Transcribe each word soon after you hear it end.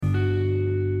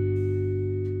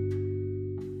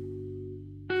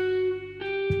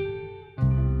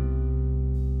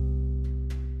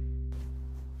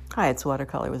Hi, it's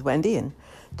Watercolor with Wendy, and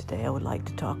today I would like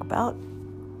to talk about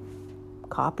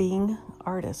copying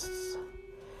artists.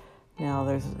 Now,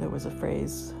 there was a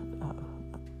phrase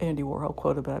Andy Warhol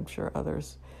quoted, but I'm sure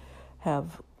others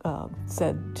have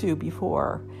said too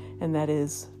before, and that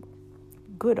is,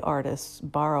 good artists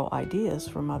borrow ideas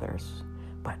from others,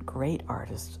 but great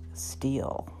artists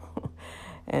steal.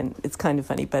 And it's kind of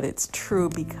funny, but it's true,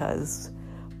 because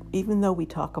even though we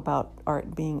talk about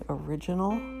art being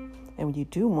original, and you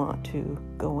do want to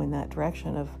go in that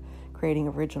direction of creating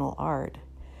original art,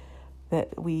 that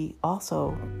we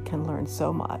also can learn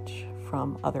so much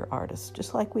from other artists.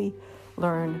 Just like we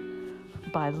learn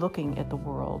by looking at the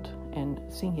world and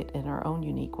seeing it in our own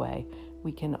unique way,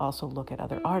 we can also look at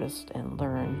other artists and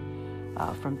learn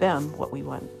from them what we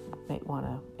might want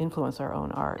to influence our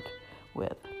own art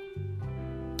with.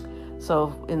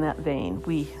 So in that vein,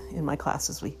 in my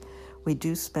classes, we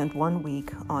do spend 1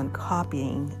 week on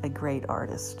copying a great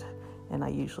artist. And I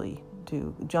usually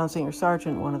do John Singer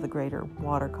Sargent, one of the greater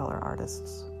watercolor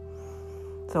artists.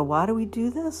 So why do we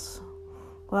do this?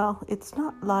 Well, it's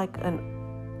not like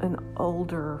an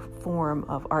older form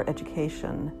of art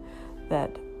education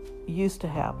that used to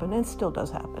happen and still does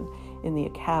happen in the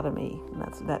academy.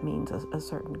 And that means a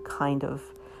certain kind of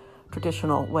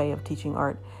traditional way of teaching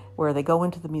art, where they go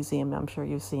into the museum. I'm sure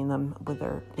you've seen them with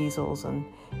their easels, and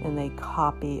they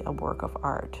copy a work of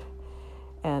art.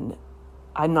 And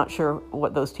I'm not sure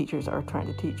what those teachers are trying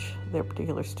to teach their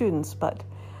particular students, but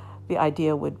the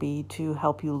idea would be to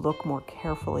help you look more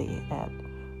carefully at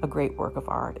a great work of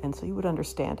art, and so you would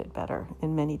understand it better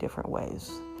in many different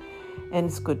ways. And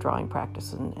it's good drawing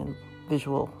practice and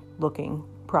visual looking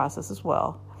process as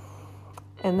well.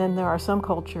 And then there are some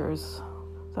cultures,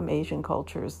 some Asian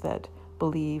cultures, that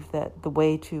believe that the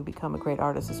way to become a great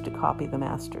artist is to copy the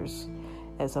masters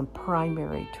as a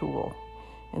primary tool.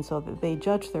 And so that they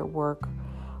judge their work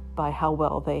by how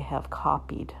well they have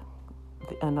copied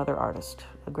another artist,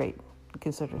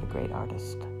 considered a great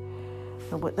artist.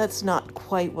 But that's not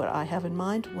quite what I have in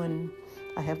mind when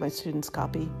I have my students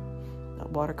copy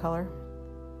watercolor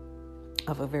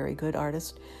of a very good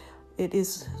artist. It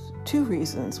is 2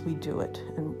 reasons we do it.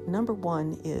 And number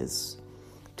 1 is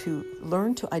to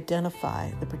learn to identify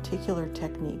the particular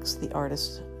techniques the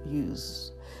artists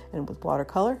use. And with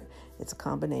watercolor, it's a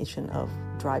combination of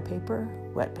dry paper,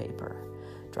 wet paper,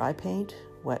 dry paint,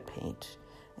 wet paint,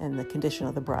 and the condition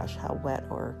of the brush, how wet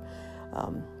or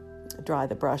dry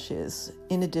the brush is.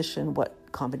 In addition, what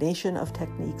combination of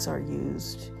techniques are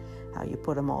used, how you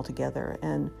put them all together,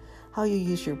 and how you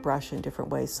use your brush in different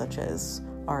ways, such as,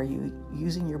 are you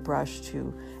using your brush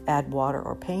to add water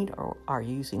or paint, or are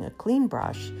you using a clean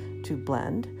brush to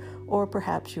blend, or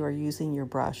perhaps you are using your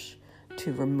brush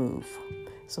to remove.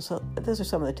 So those are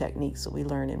some of the techniques that we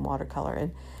learn in watercolor,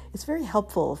 and it's very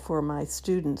helpful for my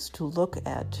students to look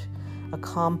at a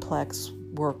complex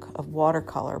work of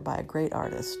watercolor by a great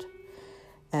artist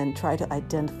and try to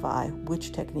identify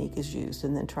which technique is used,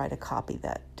 and then try to copy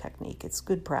that technique. It's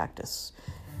good practice.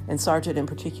 And Sargent in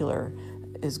particular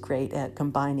is great at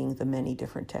combining the many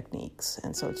different techniques.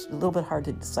 And so it's a little bit hard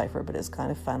to decipher, but it's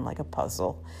kind of fun, like a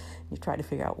puzzle. You try to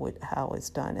figure out how it's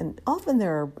done. And often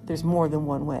there's more than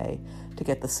one way to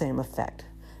get the same effect,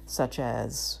 such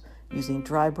as using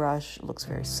dry brush looks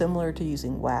very similar to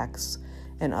using wax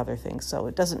and other things. So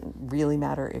it doesn't really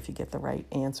matter if you get the right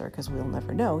answer, because we'll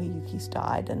never know. He's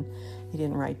died and he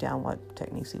didn't write down what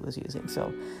techniques he was using.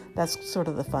 So that's sort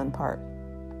of the fun part,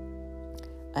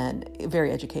 and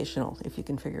very educational if you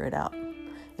can figure it out.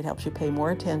 It helps you pay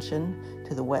more attention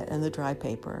to the wet and the dry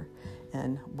paper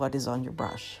and what is on your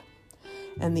brush.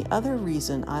 And the other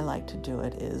reason I like to do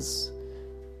it is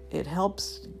it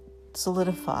helps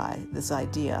solidify this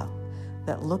idea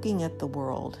that looking at the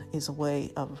world is a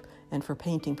way of, and for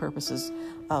painting purposes,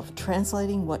 of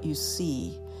translating what you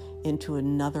see into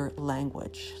another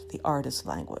language, the artist's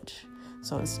language.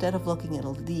 So instead of looking at a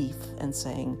leaf and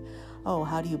saying, oh,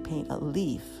 how do you paint a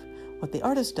leaf? What the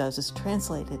artist does is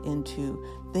translate it into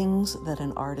things that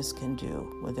an artist can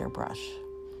do with their brush,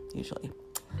 usually.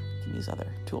 You can use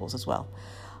other tools as well.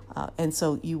 And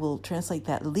so you will translate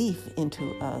that leaf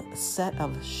into a set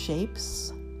of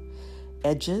shapes,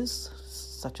 edges,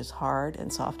 such as hard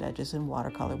and soft edges in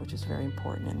watercolor, which is very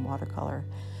important in watercolor.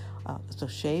 So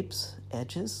shapes,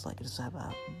 edges, like does it have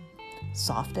a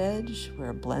soft edge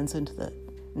where it blends into the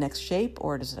next shape,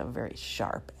 or does it have a very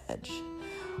sharp edge?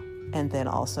 And then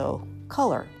also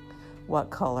color. What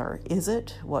color is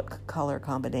it? What color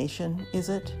combination is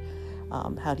it?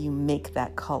 How do you make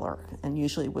that color? And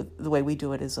usually the way we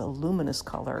do it is a luminous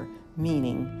color,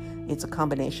 meaning it's a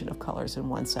combination of colors in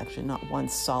one section, not one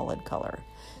solid color.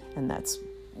 And that's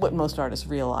what most artists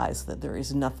realize, that there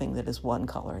is nothing that is one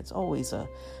color. It's always a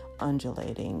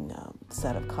undulating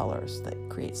set of colors that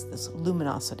creates this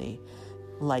luminosity,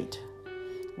 light,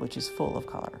 which is full of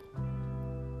color.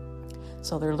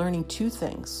 So they're learning two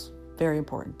things, very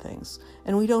important things.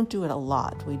 And we don't do it a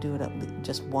lot. We do it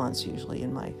just once, usually,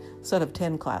 in my set of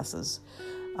 10 classes,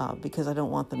 because I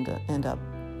don't want them to end up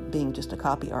being just a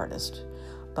copy artist.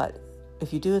 But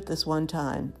if you do it this one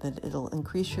time, then it'll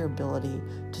increase your ability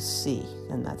to see.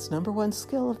 And that's number one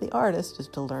skill of the artist, is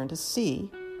to learn to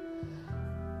see.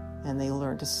 And they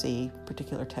learn to see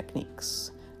particular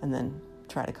techniques and then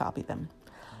try to copy them.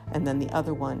 And then the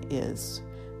other one is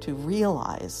to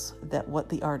realize that what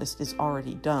the artist has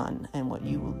already done and what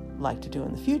you would like to do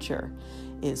in the future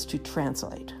is to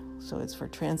translate. So it's for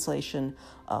translation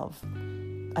of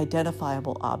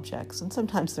identifiable objects. And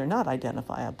sometimes they're not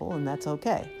identifiable, and that's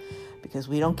okay, because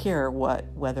we don't care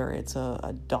whether it's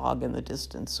a dog in the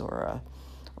distance or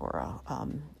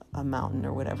a mountain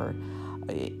or whatever.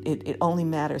 It only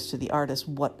matters to the artist,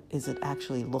 what does it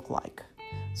actually look like.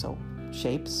 So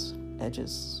shapes,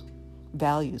 edges,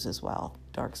 values as well,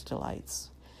 darks to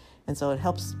lights. And so it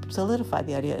helps solidify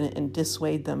the idea and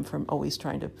dissuade them from always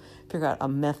trying to figure out a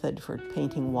method for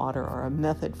painting water or a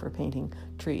method for painting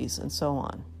trees and so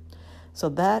on. So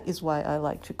that is why I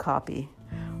like to copy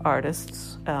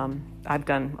artists. I've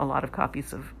done a lot of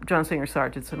copies of John Singer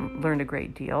Sargent's and learned a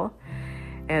great deal.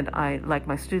 And I like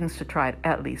my students to try it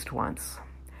at least once.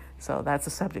 So that's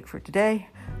the subject for today,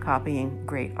 copying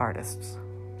great artists.